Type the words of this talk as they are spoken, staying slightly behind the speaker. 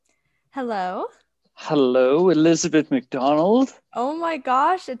Hello. Hello, Elizabeth McDonald. Oh my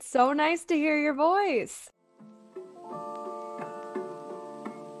gosh, it's so nice to hear your voice.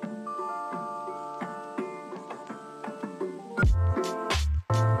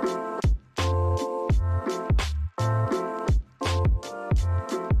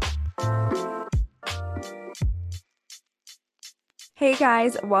 Hey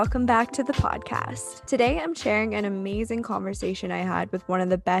guys, welcome back to the podcast. Today I'm sharing an amazing conversation I had with one of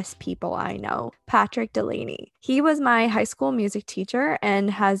the best people I know, Patrick Delaney. He was my high school music teacher and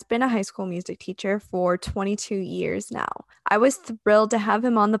has been a high school music teacher for 22 years now. I was thrilled to have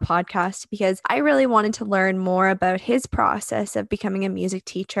him on the podcast because I really wanted to learn more about his process of becoming a music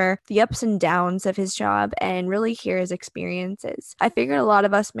teacher, the ups and downs of his job, and really hear his experiences. I figured a lot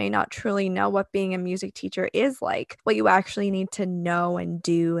of us may not truly know what being a music teacher is like, what you actually need to know and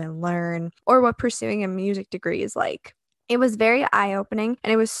do and learn, or what pursuing a music degree is like. It was very eye-opening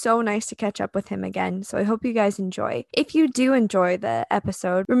and it was so nice to catch up with him again. So I hope you guys enjoy. If you do enjoy the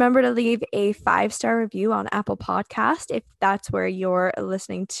episode, remember to leave a 5-star review on Apple Podcast if that's where you're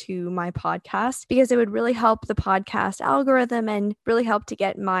listening to my podcast, because it would really help the podcast algorithm and really help to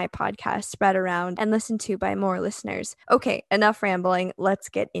get my podcast spread around and listened to by more listeners. Okay, enough rambling. Let's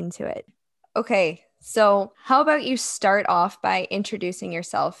get into it. Okay, so how about you start off by introducing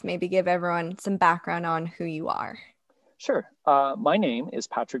yourself? Maybe give everyone some background on who you are. Sure. My name is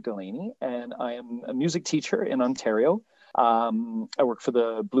Patrick Delaney, and I am a music teacher in Ontario. I work for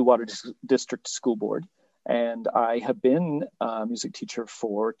the Blue Water District School Board, and I have been a music teacher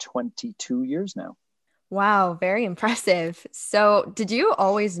for 22 years now. Wow, very impressive. So, did you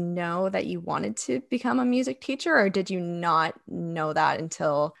always know that you wanted to become a music teacher, or did you not know that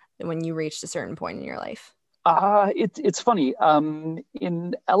until when you reached a certain point in your life? It's funny.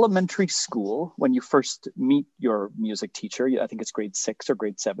 In elementary school, when you first meet your music teacher, I think it's grade 6 or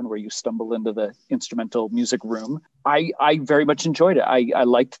grade 7, where you stumble into the instrumental music room. I very much enjoyed it. I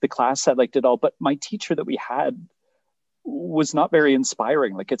liked the class. I liked it all. But my teacher that we had was not very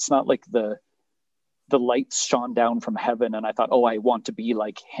inspiring. Like, it's not like the lights shone down from heaven and I thought, oh, I want to be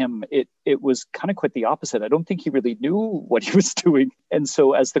like him. It was kind of quite the opposite. I don't think he really knew what he was doing. And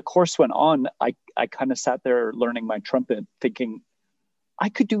so as the course went on, I kind of sat there learning my trumpet thinking, I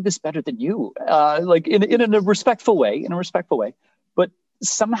could do this better than you, like in a respectful way, But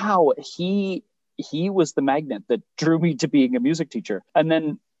somehow he was the magnet that drew me to being a music teacher. And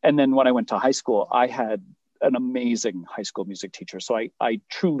then when I went to high school, I had an amazing high school music teacher. So I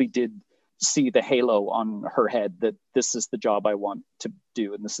truly did see the halo on her head that this is the job I want to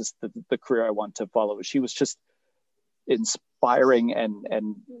do and this is the career I want to follow. She was just inspiring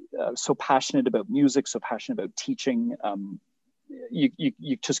and so passionate about music, so passionate about teaching.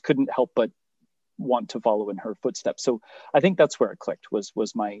 You just couldn't help but want to follow in her footsteps. So I think that's where it clicked was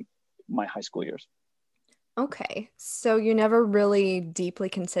my high school years. Okay, so you never really deeply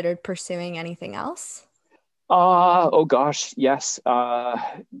considered pursuing anything else? Oh gosh, yes.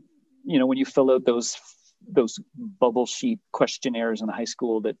 When you fill out those bubble sheet questionnaires in high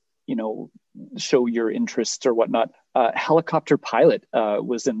school that show your interests or whatnot, helicopter pilot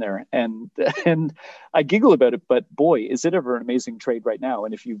was in there, and and I giggle about it, but boy, is it ever an amazing trade right now.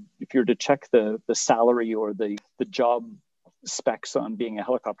 And if you're to check the salary or the job specs on being a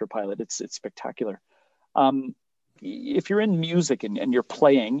helicopter pilot, it's spectacular. If you're in music and you're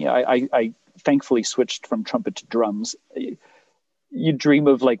playing, I thankfully switched from trumpet to drums. You dream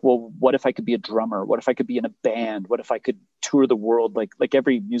of like, well, what if I could be a drummer? What if I could be in a band? What if I could tour the world? Like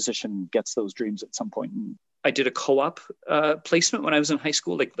every musician gets those dreams at some point. And I did a co-op placement when I was in high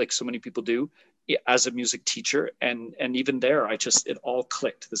school, like so many people do, as a music teacher, and even there, it all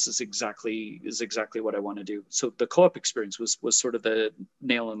clicked. This is exactly what I want to do. So the co-op experience was sort of the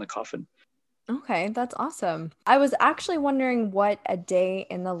nail in the coffin. Okay, that's awesome. I was actually wondering what a day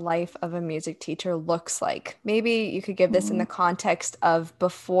in the life of a music teacher looks like. Maybe you could give this in the Mm, context of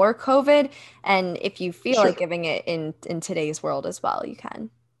before COVID, and if you feel like sure. giving it in today's world as well, you can.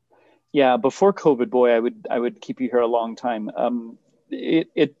 Yeah, before COVID, boy, I would keep you here a long time.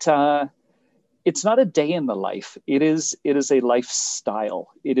 It's not a day in the life. It is a lifestyle.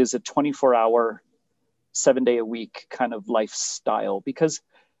 It is a 24-hour, 7 day a week kind of lifestyle because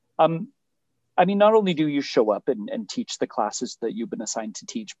um, I mean, not only do you show up and teach the classes that you've been assigned to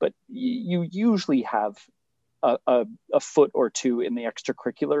teach, but you usually have a foot or two in the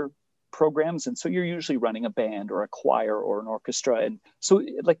extracurricular programs. And so you're usually running a band or a choir or an orchestra. And so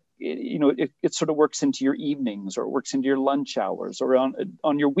it sort of works into your evenings or it works into your lunch hours or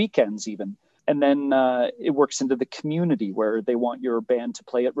on your weekends even. And then it works into the community where they want your band to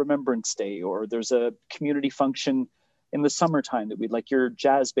play at Remembrance Day, or there's a community function in the summertime that we'd like your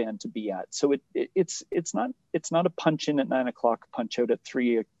jazz band to be at. So it's not a punch in at 9 o'clock, punch out at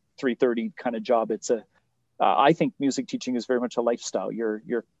 3:30 kind of job. It's a I think music teaching is very much a lifestyle. You're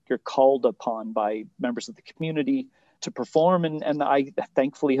called upon by members of the community to perform, and I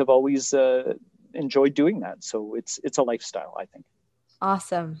thankfully have always enjoyed doing that. So it's a lifestyle, I think.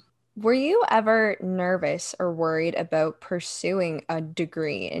 Awesome. Were you ever nervous or worried about pursuing a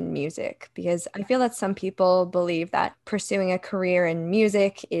degree in music? Because I feel that some people believe that pursuing a career in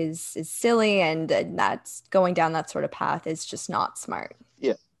music is silly, and that's going down that sort of path is just not smart.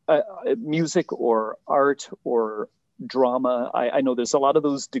 Yeah, music or art or drama. I know there's a lot of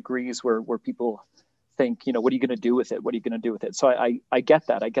those degrees where people think, what are you going to do with it? What are you going to do with it? So I get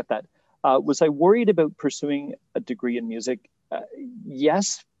that. I get that. Was I worried about pursuing a degree in music?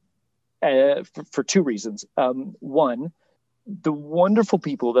 Yes, for two reasons. One, the wonderful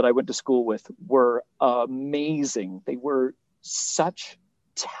people that I went to school with were amazing. They were such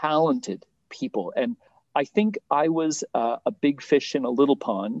talented people. And I think I was a big fish in a little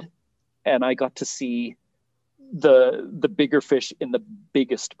pond, and I got to see the bigger fish in the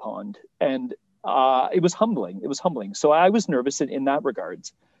biggest pond. And it was humbling. It was humbling. So I was nervous in that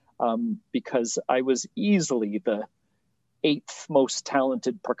regards, because I was easily the eighth most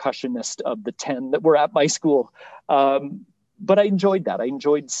talented percussionist of the 10 that were at my school. But I enjoyed that. I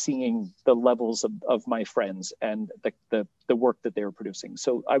enjoyed seeing the levels of my friends and the work that they were producing.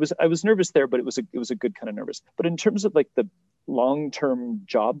 So I was nervous there, but it was a good kind of nervous. But in terms of like the long-term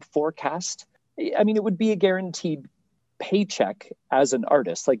job forecast, I mean, it would be a guaranteed paycheck as an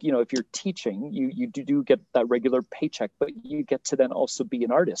artist. Like, if you're teaching, you do get that regular paycheck, but you get to then also be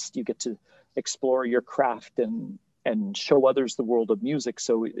an artist. You get to explore your craft and show others the world of music.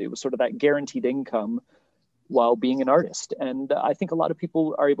 So it was sort of that guaranteed income while being an artist. And I think a lot of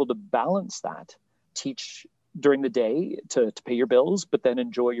people are able to balance that, teach during the day to pay your bills, but then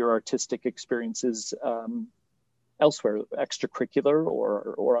enjoy your artistic experiences elsewhere, extracurricular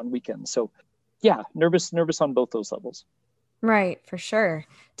or on weekends. So yeah, nervous on both those levels. Right, for sure.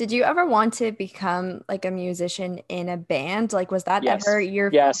 Did you ever want to become like a musician in a band? Like, was that Yes. ever your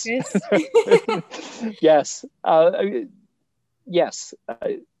Yes. focus? Yes. Yes.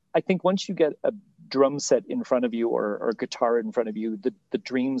 I think once you get a drum set in front of you or a guitar in front of you, the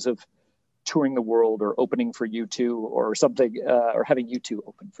dreams of touring the world or opening for U2 or something, or having U2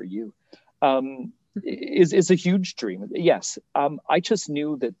 open for you, is a huge dream. Yes. I just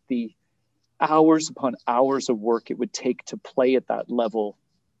knew that the hours upon hours of work it would take to play at that level,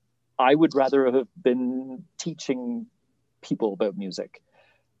 I would rather have been teaching people about music.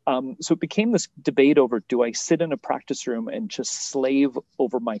 So it became this debate over, do I sit in a practice room and just slave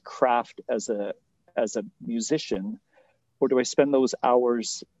over my craft as a musician, or do I spend those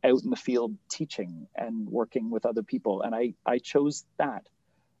hours out in the field teaching and working with other people? And I chose that.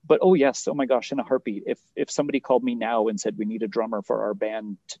 But oh yes, oh my gosh, in a heartbeat. If somebody called me now and said we need a drummer for our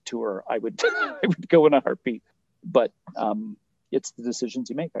band to tour, I would I would go in a heartbeat. But it's the decisions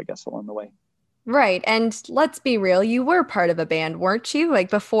you make, I guess, along the way. Right. And let's be real, you were part of a band, weren't you?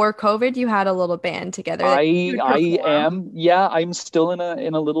 Like before COVID, you had a little band together that you would I perform. am, yeah, I'm still in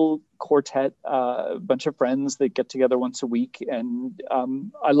a little quartet, a bunch of friends that get together once a week, and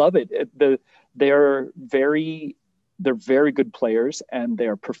I love it. They're very good players and they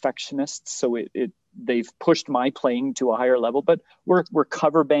are perfectionists. So they've pushed my playing to a higher level. But we're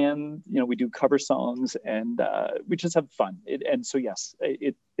cover band, we do cover songs, and we just have fun. And so yes,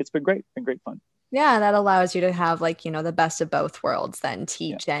 it's been great fun. Yeah, that allows you to have like, the best of both worlds, then Yeah.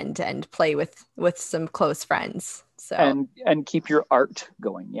 teach and play with some close friends. So, And keep your art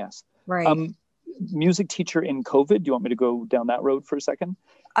going. Yes. right. Um, music teacher in COVID. Do you want me to go down that road for a second?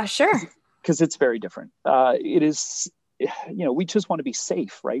 Sure. Because it's very different. It is, we just want to be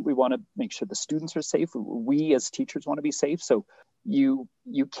safe, right? We want to make sure the students are safe. We as teachers want to be safe. So you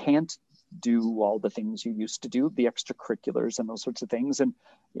can't do all the things you used to do, the extracurriculars and those sorts of things. And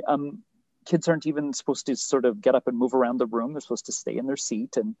kids aren't even supposed to sort of get up and move around the room. They're supposed to stay in their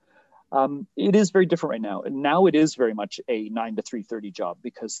seat. And it is very different right now. And now it is very much a 9 to 3:30 job,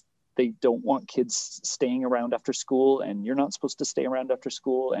 because they don't want kids staying around after school, and you're not supposed to stay around after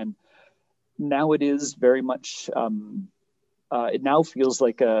school. And now it is very much, it now feels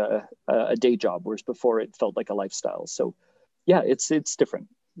like a day job, whereas before it felt like a lifestyle. So yeah, it's different.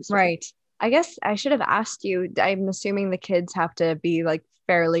 It's different. Right. I guess I should have asked you. I'm assuming the kids have to be like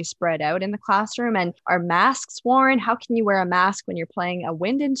fairly spread out in the classroom, and are masks worn? How can you wear a mask when you're playing a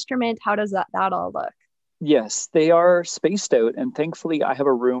wind instrument? How does that all look? Yes, they are spaced out, and thankfully I have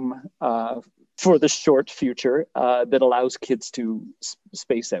a room for the short future that allows kids to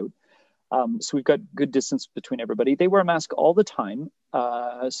space out. So we've got good distance between everybody. They wear a mask all the time.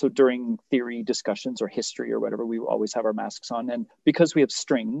 So during theory discussions or history or whatever, we always have our masks on. And because we have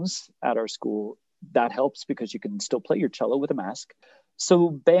strings at our school, that helps because you can still play your cello with a mask. So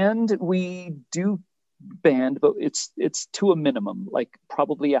band, we do band, but it's to a minimum, like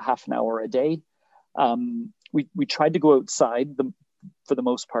probably a half an hour a day. We tried to go outside for the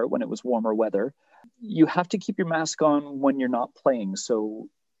most part when it was warmer weather. You have to keep your mask on when you're not playing. So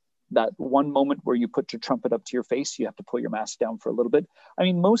that one moment where you put your trumpet up to your face, you have to pull your mask down for a little bit. I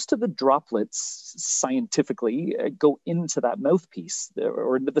mean, most of the droplets scientifically go into that mouthpiece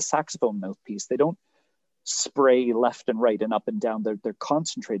or into the saxophone mouthpiece. They don't spray left and right and up and down. They're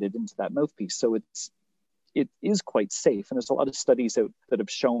concentrated into that mouthpiece. So it is quite safe. And there's a lot of studies out that have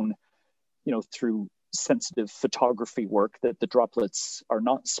shown, through sensitive photography work, that the droplets are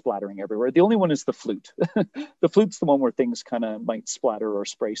not splattering everywhere. The only one is the flute. The flute's the one where things kind of might splatter or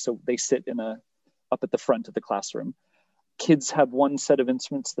spray. So they sit up at the front of the classroom. Kids have one set of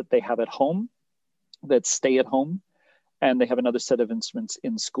instruments that they have at home that stay at home. And they have another set of instruments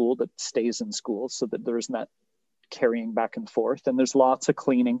in school that stays in school so that there isn't that carrying back and forth. And there's lots of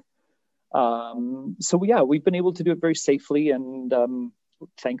cleaning. So yeah, we've been able to do it very safely and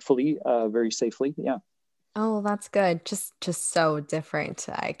thankfully very safely. Yeah. Oh, that's good. Just so different.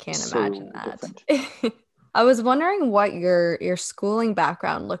 I can't imagine So that. different. I was wondering what your schooling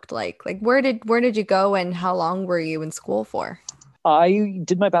background looked like. Like where did you go and how long were you in school for? I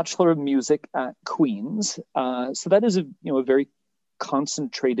did my Bachelor of Music at Queen's. So that is a very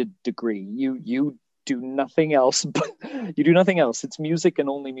concentrated degree. You do nothing else, but you do nothing else. It's music and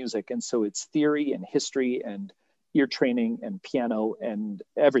only music. And so it's theory and history and ear training and piano and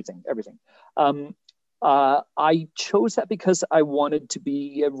everything. I chose that because I wanted to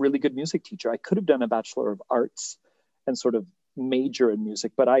be a really good music teacher. I could have done a Bachelor of Arts and sort of major in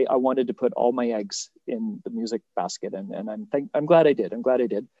music, but I wanted to put all my eggs in the music basket, and I'm glad I did.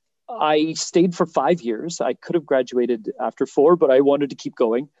 I stayed for 5 years. I could have graduated after 4, but I wanted to keep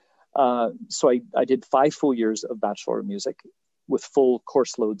going. So I did 5 full years of Bachelor of Music with full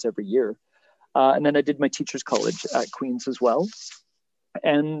course loads every year. And then I did my teacher's college at Queen's as well.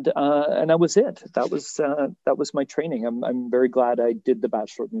 And that was it. That was my training. I'm very glad I did the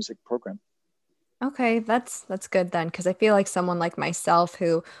Bachelor of Music program. Okay, that's good then, because I feel like someone like myself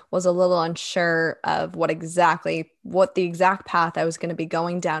who was a little unsure of what the exact path I was going to be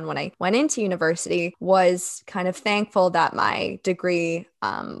going down when I went into university was kind of thankful that my degree,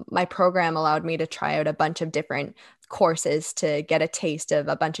 my program allowed me to try out a bunch of different courses to get a taste of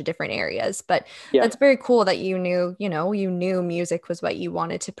a bunch of different areas. But Yeah. that's very cool that you knew music was what you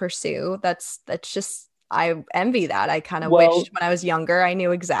wanted to pursue. That's just I envy that. I kind of Well, wished when I was younger I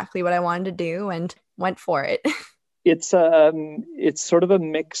knew exactly what I wanted to do and went for it. it's sort of a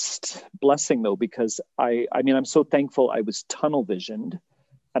mixed blessing though, because I mean I'm so thankful I was tunnel visioned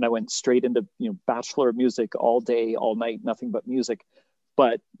and I went straight into Bachelor of Music all day, all night, nothing but music.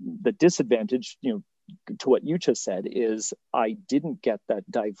 But the disadvantage, to what you just said, is I didn't get that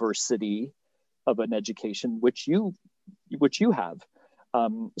diversity of an education which you have.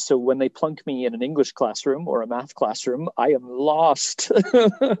 So when they plunk me in an English classroom or a math classroom, I am lost.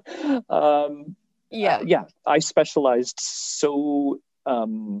 Yeah. Yeah, I specialized so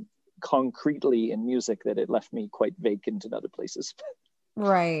concretely in music that it left me quite vacant in other places.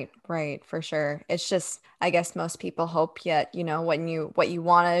 Right, for sure. It's just, I guess most people hope yet, what you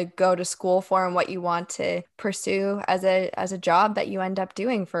want to go to school for and what you want to pursue as a job that you end up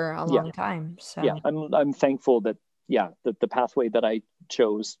doing for a Yeah, long time. yeah, So, I'm thankful that the pathway that I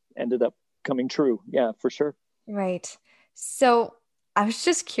chose ended up coming true. Yeah, for sure. right. So I was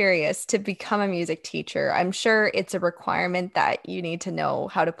just curious to become a music teacher. I'm sure it's a requirement that you need to know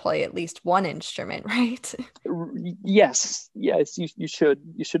how to play at least one instrument, right? Yes, you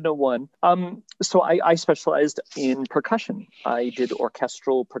should know one. So I specialized in percussion. I did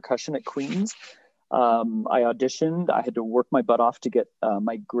orchestral percussion at Queen's. I auditioned. I had to work my butt off to get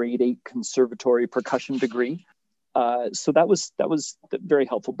my grade 8 conservatory percussion degree. So that was very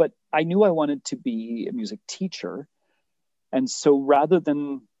helpful. But I knew I wanted to be a music teacher, and so rather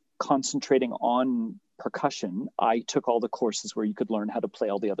than concentrating on percussion, I took all the courses where you could learn how to play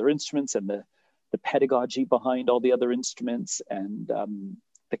all the other instruments and the pedagogy behind all the other instruments and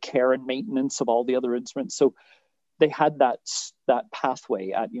the care and maintenance of all the other instruments. So they had that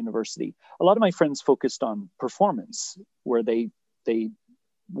pathway at university. A lot of my friends focused on performance, where they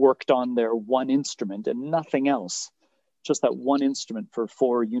worked on their one instrument and nothing else, just that one instrument for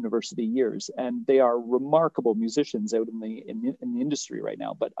 4 university years, and they are remarkable musicians out in the industry right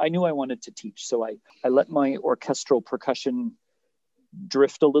now. But I knew I wanted to teach, so I let my orchestral percussion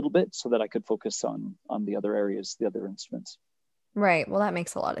drift a little bit so that I could focus on the other areas, the other instruments. Right. Well, that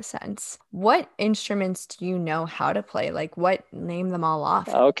makes a lot of sense. What instruments do you know how to play? Like what, name them all off.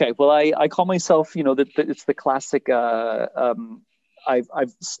 Okay, well, I call myself, that it's the classic. I've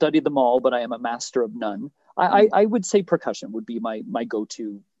studied them all, but I am a master of none. I would say percussion would be my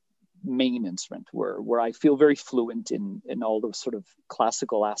go-to main instrument, where I feel very fluent in all those sort of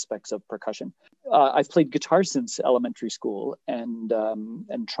classical aspects of percussion. I've played guitar since elementary school and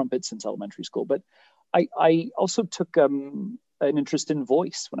trumpet since elementary school, but I also took an interest in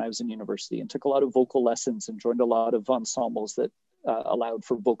voice when I was in university and took a lot of vocal lessons and joined a lot of ensembles that allowed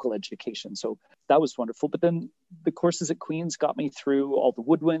for vocal education. So that was wonderful. But then the courses at Queen's got me through all the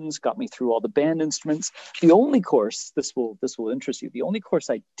woodwinds, got me through all the band instruments. The only course, this will interest you, the only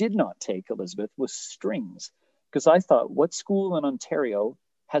course I did not take, Elizabeth, was strings. Because I thought, what school in Ontario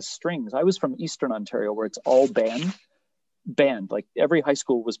has strings? I was from Eastern Ontario, where it's all band. Like every high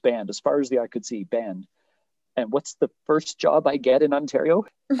school was band, as far as the eye could see, band. And what's the first job I get in Ontario?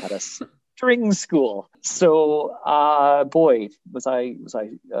 At a string school. So, boy, was I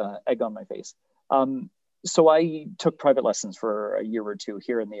egg on my face. So I took private lessons for a year or two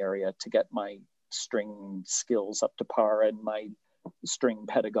here in the area to get my string skills up to par and my string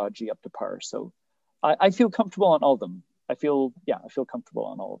pedagogy up to par. So I feel comfortable on all of them. I feel comfortable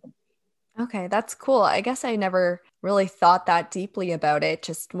on all of them. Okay, that's cool. I guess I never really thought that deeply about it.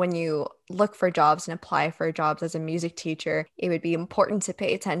 Just when you look for jobs and apply for jobs as a music teacher, it would be important to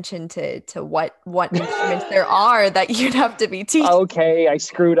pay attention to what instruments there are that you'd have to be teaching. Okay, I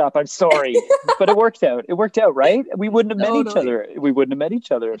screwed up. I'm sorry, but it worked out. It worked out, right? We wouldn't have met each Totally. other. We wouldn't have met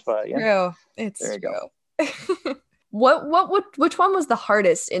each other if yeah. True. It's There you go. true. Which one was the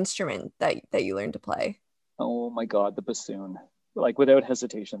hardest instrument that you learned to play? Oh my God, the bassoon. Like without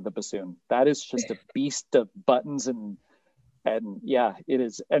hesitation, the bassoon. That is just a beast of buttons and yeah, it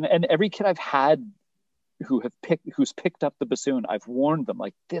is. And every kid I've had who's picked up the bassoon, I've warned them,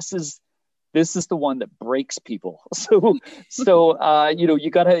 like, this is the one that breaks people. So you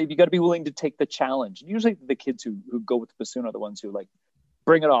gotta be willing to take the challenge. Usually the kids who go with the bassoon are the ones who like,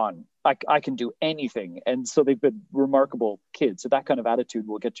 bring it on. I can do anything. And so they've been remarkable kids. So that kind of attitude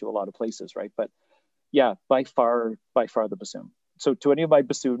will get you a lot of places, right? But yeah, by far the bassoon. So to any of my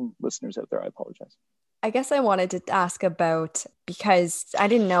bassoon listeners out there, I apologize. I guess I wanted to ask about, because I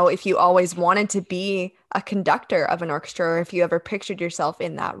didn't know if you always wanted to be a conductor of an orchestra or if you ever pictured yourself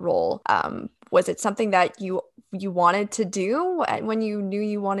in that role. Was it something that you wanted to do when you knew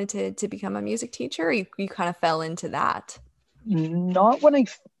you wanted to become a music teacher, or you kind of fell into that? Not when I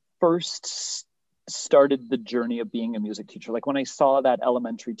first started the journey of being a music teacher. Like when I saw that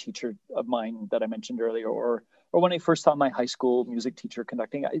elementary teacher of mine that I mentioned earlier, or when I first saw my high school music teacher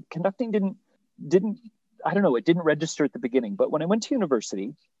conducting, conducting didn't I don't know, it didn't register at the beginning. But when I went to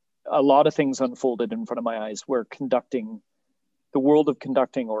university, a lot of things unfolded in front of my eyes where the world of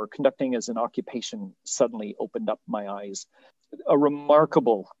conducting, or conducting as an occupation, suddenly opened up my eyes. A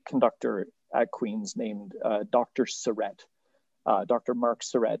remarkable conductor at Queen's named Dr. Surrett, Dr. Mark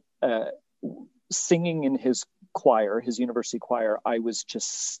Surrett, singing in his choir, his university choir. I was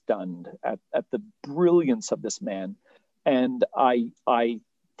just stunned at the brilliance of this man. And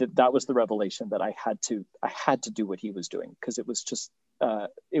that was the revelation that I had to do what he was doing, because it was just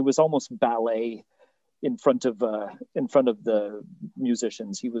it was almost ballet in front of the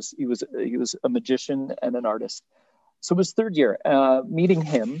musicians. He was a magician and an artist. So it was third year meeting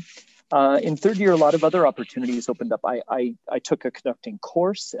him. In third year, a lot of other opportunities opened up. I took a conducting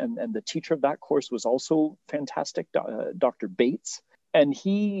course, and the teacher of that course was also fantastic, Dr. Bates, and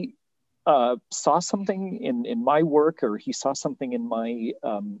he saw something in my work, or he saw something in my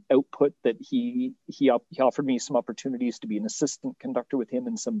output, that he offered me some opportunities to be an assistant conductor with him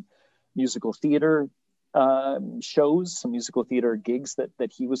in some musical theater shows, some musical theater gigs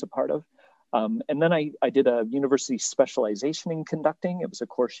that he was a part of. And then I did a university specialization in conducting. It was a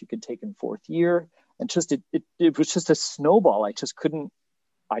course you could take in fourth year, and just it was just a snowball. I couldn't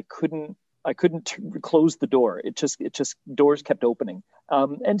close the door. It just doors kept opening.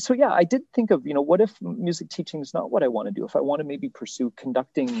 And so, yeah, I did think of, what if music teaching is not what I want to do? If I want to maybe pursue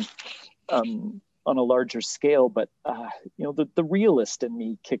conducting on a larger scale, but the realist in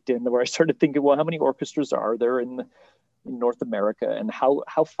me kicked in, where I started thinking, well, how many orchestras are there in North America, and how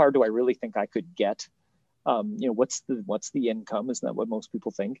far do I really think I could get? What's the income? Isn't that what most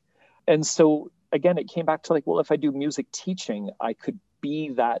people think? And so again, it came back to like, well, if I do music teaching, I could be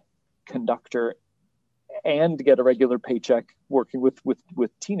that conductor and get a regular paycheck working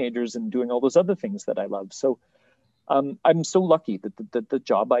with teenagers and doing all those other things that I love. So I'm so lucky that the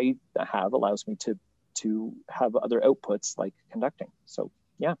job I have allows me to to have other outputs like conducting. So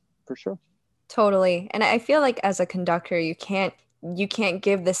yeah, for sure. Totally. And I feel like as a conductor, you can't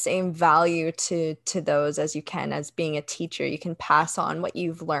give the same value to those as you can as being a teacher. You can pass on what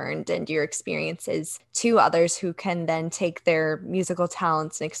you've learned and your experiences to others who can then take their musical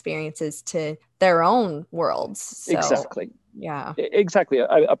talents and experiences to their own worlds. So, Exactly. yeah. Exactly.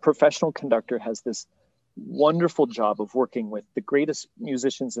 A professional conductor has this wonderful job of working with the greatest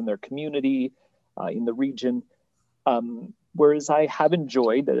musicians in their community, in the region. Whereas I have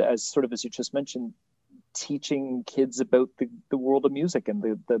enjoyed, as sort of as you just mentioned, teaching kids about the world of music and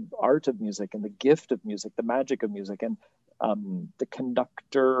the art of music and the gift of music, the magic of music. And the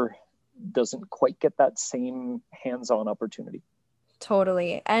conductor doesn't quite get that same hands-on opportunity.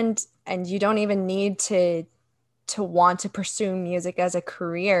 Totally. And you don't even need to want to pursue music as a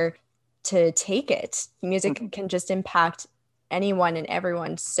career to take it. Music Mhm. can just impact anyone and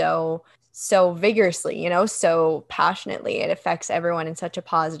everyone so vigorously, so passionately. It affects everyone in such a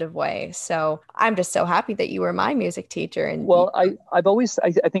positive way. So I'm just so happy that you were my music teacher and Well, I've always,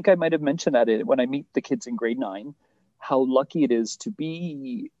 I think I might have mentioned that when I meet the kids in grade 9, how lucky it is to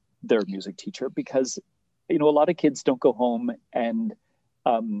be their music teacher, because, a lot of kids don't go home and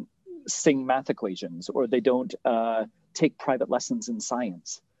um, sing math equations, or they don't take private lessons in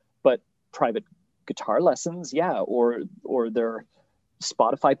science, but private guitar lessons, yeah, or their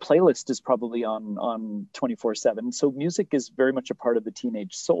Spotify playlist is probably on 24/7. So music is very much a part of the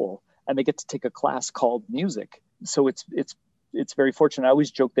teenage soul, and they get to take a class called music. So it's very fortunate. I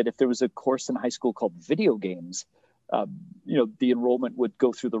always joke that if there was a course in high school called video games, the enrollment would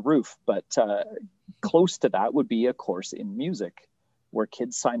go through the roof. But close to that would be a course in music, where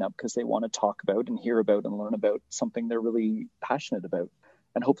kids sign up because they want to talk about and hear about and learn about something they're really passionate about,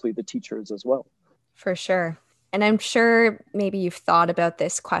 and hopefully the teachers as well. For sure. And I'm sure maybe you've thought about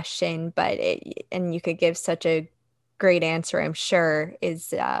this question, and you could give such a great answer, I'm sure,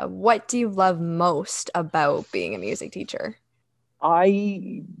 is what do you love most about being a music teacher?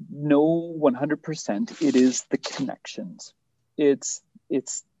 I know 100% it is the connections. It's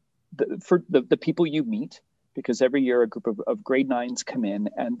for the people you meet, because every year a group of grade 9s come in,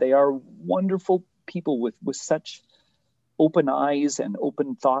 and they are wonderful people with such open eyes and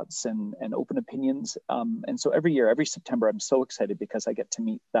open thoughts and open opinions. And so every year, every September, I'm so excited because I get to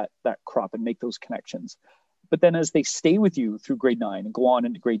meet that crop and make those connections. But then as they stay with you through grade 9 and go on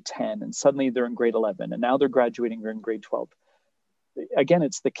into grade 10, and suddenly they're in grade 11, and now they're graduating, they're in grade 12. Again,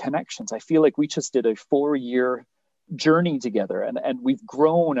 it's the connections. I feel like we just did a 4-year journey together, and we've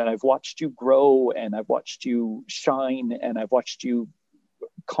grown, and I've watched you grow, and I've watched you shine, and I've watched you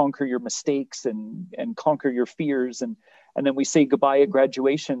conquer your mistakes and conquer your fears, and then we say goodbye at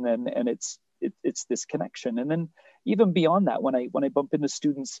graduation, and it's this connection. And then even beyond that, when I bump into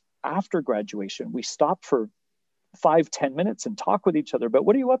students after graduation, we stop for 5-10 minutes and talk with each other about,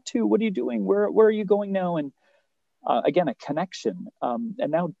 what are you up to, what are you doing, where are you going now? And again, a connection. And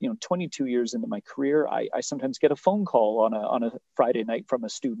now, 22 years into my career, I sometimes get a phone call on a Friday night from a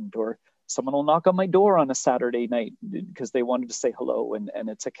student, or someone will knock on my door on a Saturday night because they wanted to say hello, and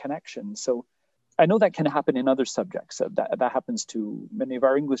it's a connection. So I know that can happen in other subjects. That happens to many of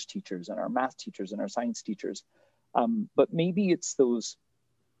our English teachers and our math teachers and our science teachers. But maybe it's those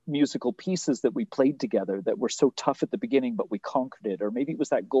musical pieces that we played together that were so tough at the beginning, but we conquered it. Or maybe it was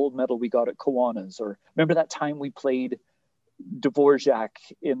that gold medal we got at Kiwanis. Or remember that time we played Dvorak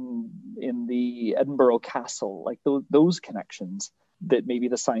in the Edinburgh Castle, like those connections that maybe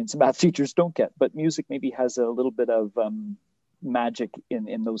the science and math teachers don't get. But music maybe has a little bit of magic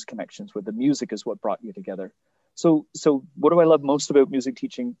in those connections, where the music is what brought you together. So what do I love most about music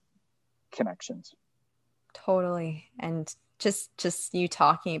teaching? Connections. Totally. And just you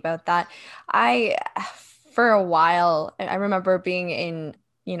talking about that. I for a while, I remember being in,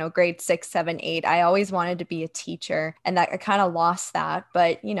 grade 6, 7, 8. I always wanted to be a teacher, and that I kind of lost that.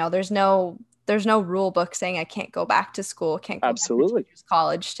 But, there's no rule book saying I can't go back to school, can't go back to Absolutely. teachers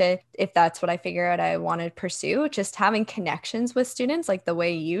college to if that's what I figure out I want to pursue. Just having connections with students like the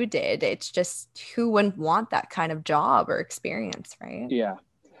way you did. It's just who wouldn't want that kind of job or experience, right? Yeah.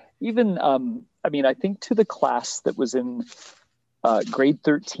 Even I mean, I think to the class that was in grade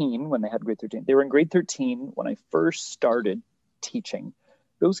 13, when they had grade 13, they were in grade 13 when I first started teaching.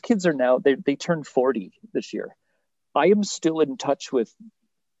 Those kids are now, they turned 40 this year. I am still in touch with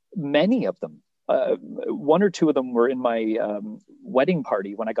many of them. One or two of them were in my wedding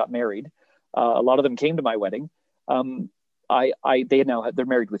party when I got married. A lot of them came to my wedding. They're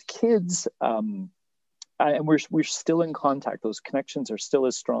married with kids. And we're still in contact. Those connections are still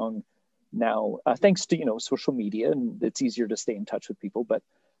as strong now, thanks to social media, and it's easier to stay in touch with people. But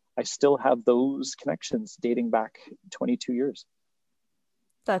I still have those connections dating back 22 years.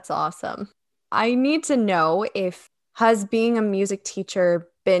 That's awesome. I need to know if has being a music teacher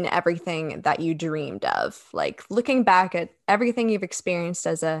been everything that you dreamed of? Like looking back at everything you've experienced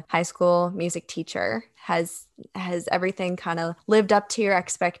as a high school music teacher, has everything kind of lived up to your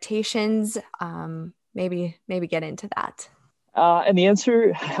expectations? Maybe get into that. And the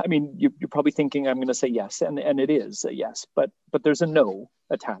answer, I mean, you're probably thinking I'm going to say yes, and it is a yes, but there's a no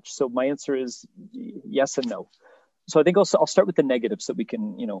attached. So my answer is yes and no. So I think I'll start with the negative so we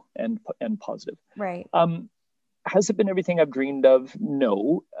can, end positive. Right. Has it been everything I've dreamed of?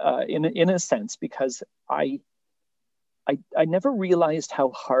 No, in a sense, because I never realized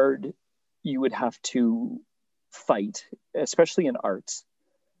how hard you would have to fight, especially in arts,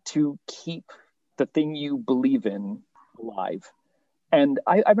 to keep the thing you believe in alive. And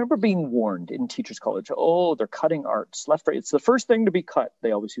I remember being warned in teachers college, oh, they're cutting arts left, right. It's the first thing to be cut,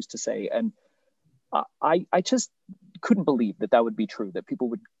 they always used to say. And I just couldn't believe that would be true, that people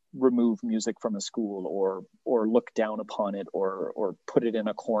would remove music from a school or look down upon it or put it in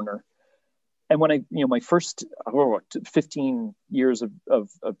a corner. And when my first 15 years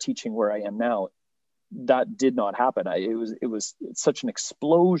of teaching where I am now, that did not happen. It was such an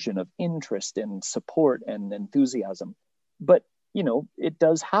explosion of interest and support and enthusiasm. But it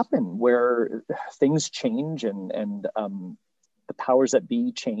does happen where things change and the powers that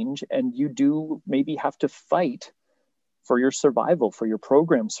be change, and you do maybe have to fight for your survival, for your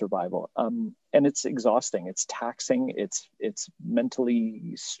program survival. And it's exhausting, it's taxing, it's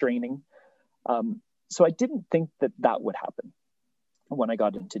mentally straining. So I didn't think that would happen when I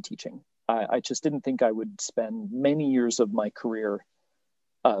got into teaching. I just didn't think I would spend many years of my career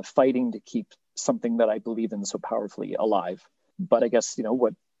fighting to keep something that I believe in so powerfully alive. But I guess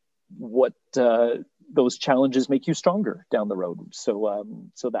what those challenges make you stronger down the road. So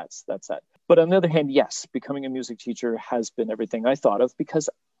that's that. But on the other hand, yes, becoming a music teacher has been everything I thought of, because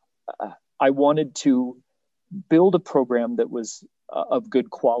I wanted to build a program that was of good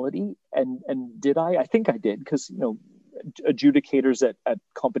quality. And did I? I think I did, because adjudicators at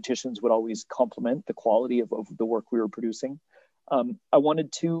competitions would always compliment the quality of the work we were producing. I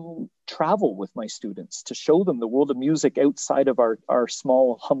wanted to travel with my students to show them the world of music outside of our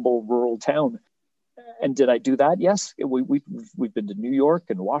small, humble, rural town. And did I do that? Yes. We've been to New York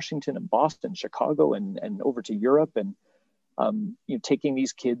and Washington and Boston, Chicago, and over to Europe, and taking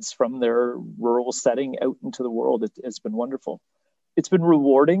these kids from their rural setting out into the world. It's been wonderful. It's been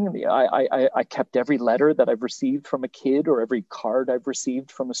rewarding. I kept every letter that I've received from a kid, or every card I've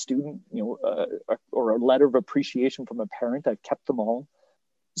received from a student, or a letter of appreciation from a parent. I've kept them all.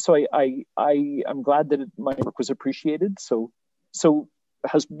 So I'm glad that my work was appreciated. So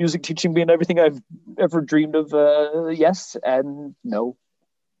has music teaching been everything I've ever dreamed of? Yes and no,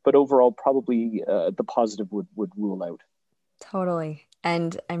 but overall, probably the positive would rule out. Totally.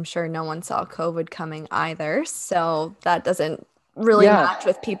 And I'm sure no one saw COVID coming either. So that doesn't really Yeah. match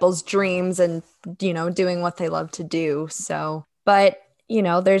with people's dreams and, doing what they love to do. So, but,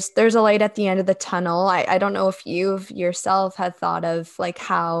 there's a light at the end of the tunnel. I don't know if you yourself had thought of like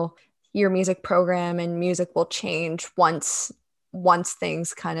how your music program and music will change once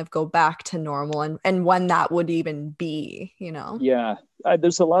things kind of go back to normal, and when that would even be. Yeah,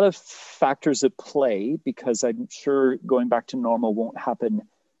 there's a lot of factors at play, because I'm sure going back to normal won't happen,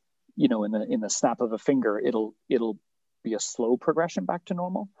 in the snap of a finger. It'll be a slow progression back to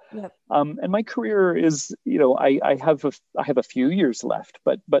normal. Yep. And my career is, I have a few years left,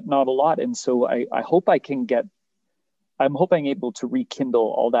 but not a lot. And so I hope I'm hoping able to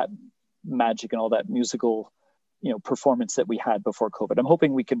rekindle all that magic and all that musical performance that we had before COVID. I'm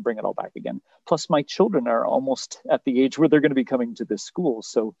hoping we can bring it all back again. Plus, my children are almost at the age where they're going to be coming to this school.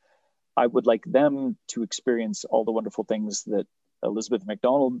 So I would like them to experience all the wonderful things that Elizabeth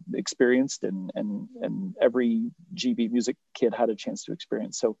McDonald experienced, and every GB music kid had a chance to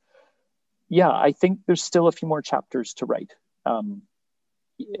experience. So yeah, I think there's still a few more chapters to write,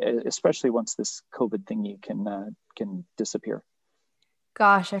 especially once this COVID thingy can disappear.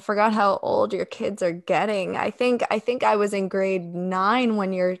 Gosh, I forgot how old your kids are getting. I think I was in grade 9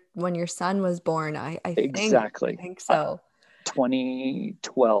 when your son was born. I Exactly. think so.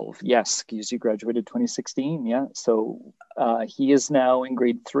 2012, yes, because you graduated 2016. Yeah, so he is now in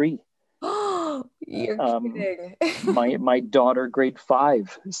grade 3. You're Um, kidding. my daughter grade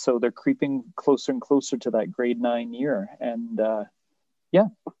 5, so they're creeping closer and closer to that grade 9 year, and yeah,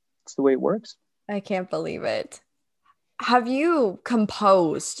 it's the way it works. I can't believe it. Have you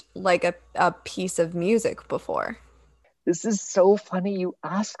composed like a piece of music before? This is so funny you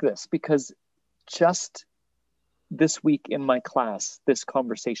ask this, because just this week in my class, this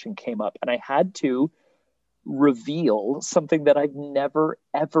conversation came up, and I had to reveal something that I've never,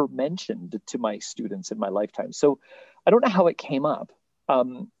 ever mentioned to my students in my lifetime. So I don't know how it came up.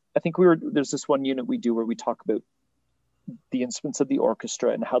 I think there's this one unit we do where we talk about the instruments of the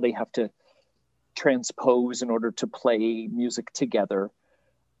orchestra and how they have to transpose in order to play music together,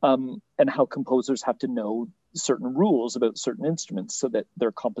 and how composers have to know certain rules about certain instruments so that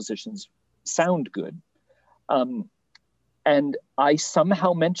their compositions sound good. And I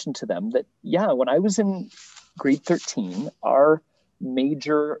somehow mentioned to them that, yeah, when I was in grade 13, our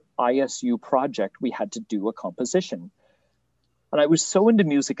major ISU project, we had to do a composition. And I was so into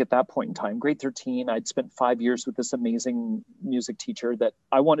music at that point in time, grade 13, I'd spent 5 years with this amazing music teacher, that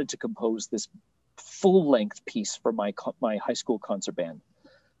I wanted to compose this full-length piece for my high school concert band.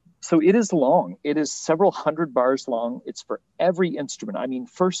 So it is long. It is several hundred bars long. It's for every instrument. I mean,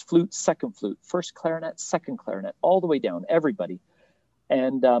 first flute, first clarinet, second clarinet, all the way down, everybody.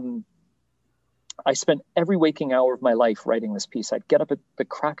 And I spent every waking hour of my life writing this piece. I'd get up at the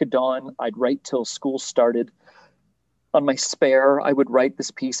crack of dawn. I'd write till school started. On my spare, I would write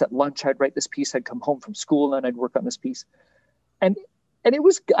this piece. At lunch, I'd write this piece. I'd come home from school and I'd work on this piece. And it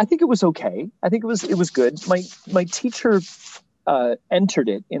was, I think it was okay. I think it was good. My teacher entered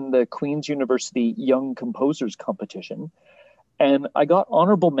it in the Queen's University Young Composers Competition, and I got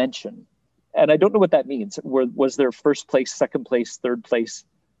honorable mention. And I don't know what that means. Was there first place, second place, third place,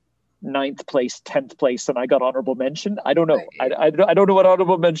 ninth place, 10th place, and I got honorable mention? I don't know. I don't know what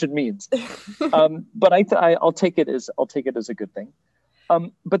honorable mention means. But I'll take it as a good thing.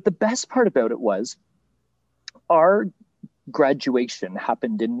 But the best part about it was our graduation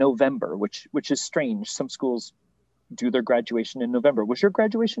happened in November, which is strange. Some schools do their graduation in November. Was your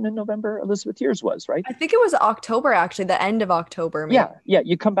graduation in November, Elizabeth? Yours was, right? I think it was October, actually, the end of October. Maybe. Yeah.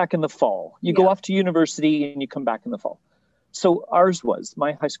 You come back in the fall. You go off to university and you come back in the fall. So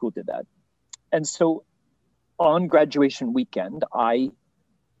my high school did that. And so on graduation weekend, I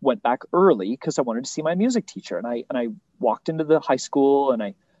went back early because I wanted to see my music teacher. And I walked into the high school and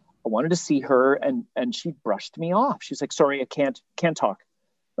I wanted to see her, and she brushed me off. She's like, "Sorry, I can't talk."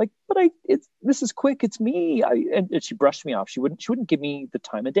 Like, but this is quick. It's me. And she brushed me off. She wouldn't give me the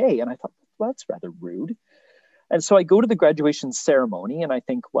time of day. And I thought, well, that's rather rude. And so I go to the graduation ceremony and I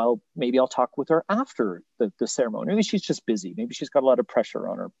think, well, maybe I'll talk with her after the ceremony. Maybe she's just busy. Maybe she's got a lot of pressure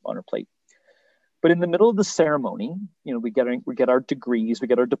on her plate. But in the middle of the ceremony, we get our degrees, we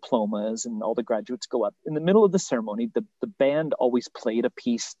get our diplomas, and all the graduates go up. In the middle of the ceremony, the band always played a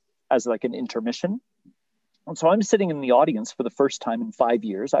piece as like an intermission. And so I'm sitting in the audience for the first time in 5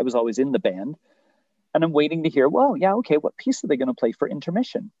 years. I was always in the band. And I'm waiting to hear, well, yeah, okay, what piece are they going to play for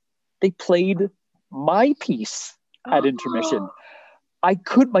intermission? They played my piece at intermission. My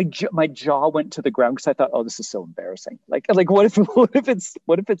jaw went to the ground because I thought, oh, this is so embarrassing. Like what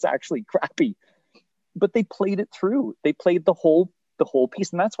if it's actually crappy? But they played it through. They played the whole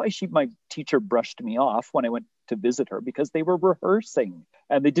piece. And that's why my teacher brushed me off when I went to visit her, because they were rehearsing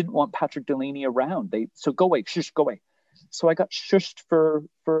and they didn't want Patrick Delaney around. So go away, shush, go away. So I got shushed for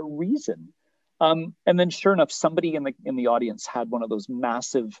a reason. And then sure enough, somebody in the audience had one of those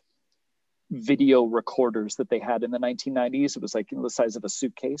massive video recorders that they had in the 1990s. It was like the size of a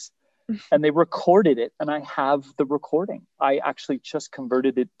suitcase. And they recorded it, and I have the recording. I actually just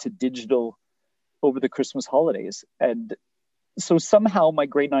converted it to digital over the Christmas holidays. And so somehow my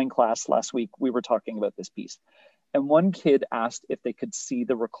grade 9 class last week, we were talking about this piece. And one kid asked if they could see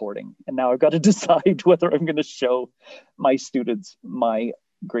the recording. And now I've got to decide whether I'm going to show my students my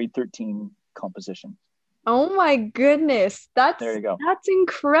grade 13 composition. Oh my goodness. There you go. That's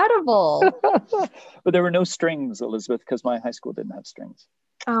incredible. But there were no strings, Elizabeth, because my high school didn't have strings.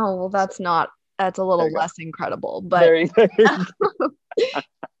 Oh, well, that's a little less incredible. But there you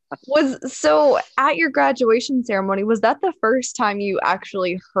so at your graduation ceremony, was that the first time you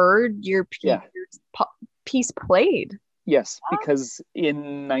actually heard your piece played? Yes, because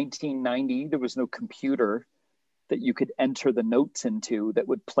in 1990, there was no computer that you could enter the notes into that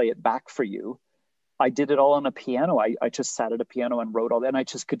would play it back for you. I did it all on a piano. I just sat at a piano and wrote all that. And I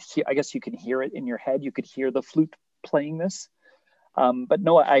just could hear, I guess you can hear it in your head. You could hear the flute playing this. But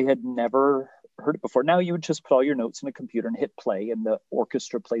no, I had never heard it before. Now you would just put all your notes in a computer and hit play and the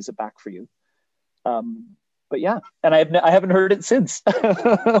orchestra plays it back for you. But yeah, and I haven't heard it since.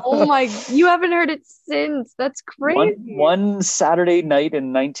 Oh my, you haven't heard it since. That's crazy. One Saturday night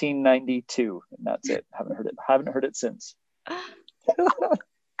in 1992, and that's it. Haven't heard it since.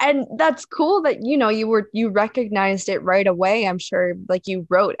 And that's cool that, you recognized it right away. I'm sure, like, you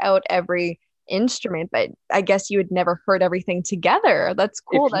wrote out every instrument, but I guess you had never heard everything together. That's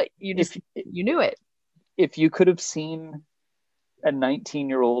cool that you knew it. if you could have seen a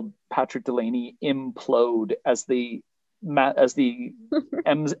 19-year-old Patrick Delaney implode as the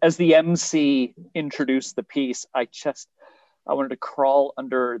MC introduced the piece, I wanted to crawl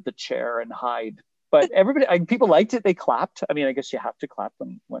under the chair and hide. But people liked it. They clapped. I mean, I guess you have to clap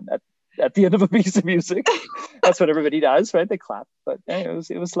when at the end of a piece of music. That's what everybody does, right? They clap. But anyway,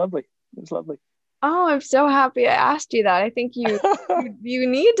 it was lovely. It was lovely. Oh, I'm so happy I asked you that. I think you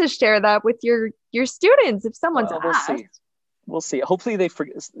need to share that with your students if someone's Well, we'll see. asked. We'll see. Hopefully they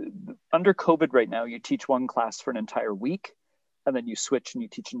forget. Under COVID right now, you teach one class for an entire week, and then you switch and you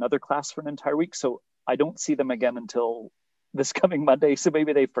teach another class for an entire week. So I don't see them again until this coming Monday. So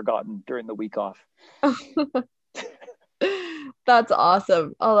maybe they've forgotten during the week off. That's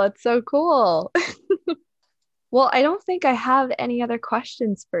awesome. Oh, that's so cool. Well, I don't think I have any other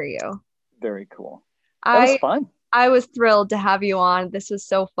questions for you. Very cool. That was I fun. I was thrilled to have you on. This was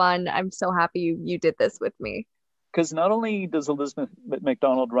so fun. I'm so happy you did this with me. Because not only does Elizabeth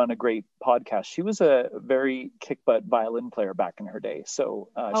McDonald run a great podcast, she was a very kick butt violin player back in her day. So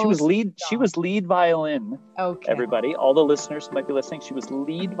she was lead. She was lead violin. Okay. Everybody, all the listeners who might be listening, she was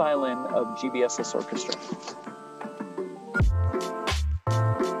lead violin of GBSS Orchestra.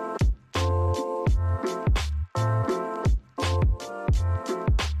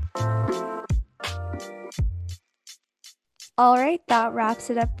 All right, that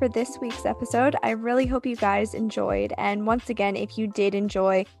wraps it up for this week's episode. I really hope you guys enjoyed. And once again, if you did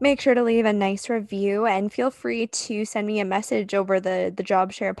enjoy, make sure to leave a nice review and feel free to send me a message over the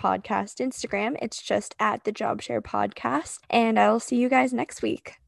Job Share Podcast Instagram. It's just at the Job Share Podcast. And I'll see you guys next week.